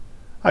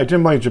Hi,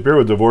 Tim Blaine Shapiro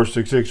with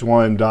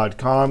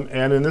Divorce661.com,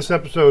 and in this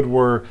episode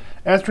we're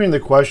answering the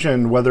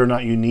question whether or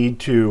not you need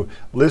to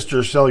list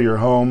or sell your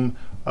home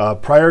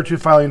prior to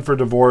filing for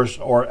divorce,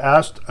 or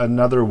asked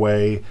another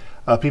way.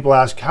 People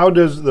ask, how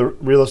does the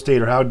real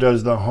estate or how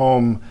does the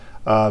home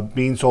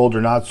being sold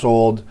or not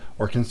sold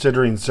or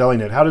considering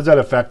selling it, how does that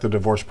affect the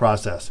divorce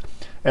process?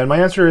 And my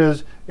answer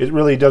is, it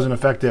really doesn't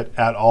affect it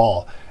at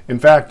all. In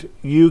fact,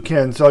 you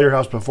can sell your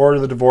house before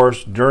the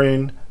divorce,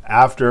 during,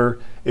 after.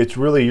 It's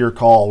really your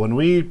call. When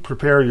we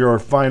prepare your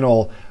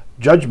final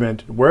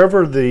judgment,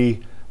 whatever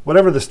the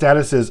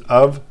status is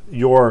of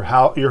your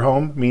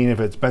home, meaning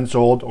if it's been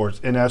sold or it's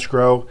in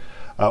escrow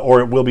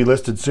or it will be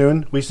listed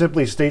soon, we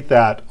simply state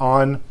that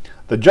on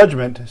the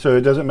judgment. So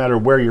it doesn't matter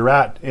where you're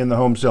at in the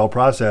home sale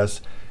process.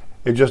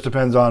 It just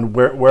depends on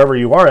wherever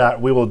you are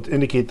at. We will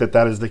indicate that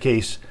that is the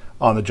case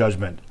on the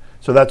judgment.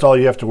 So that's all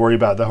you have to worry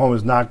about. The home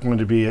is not going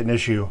to be an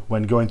issue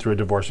when going through a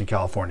divorce in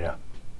California.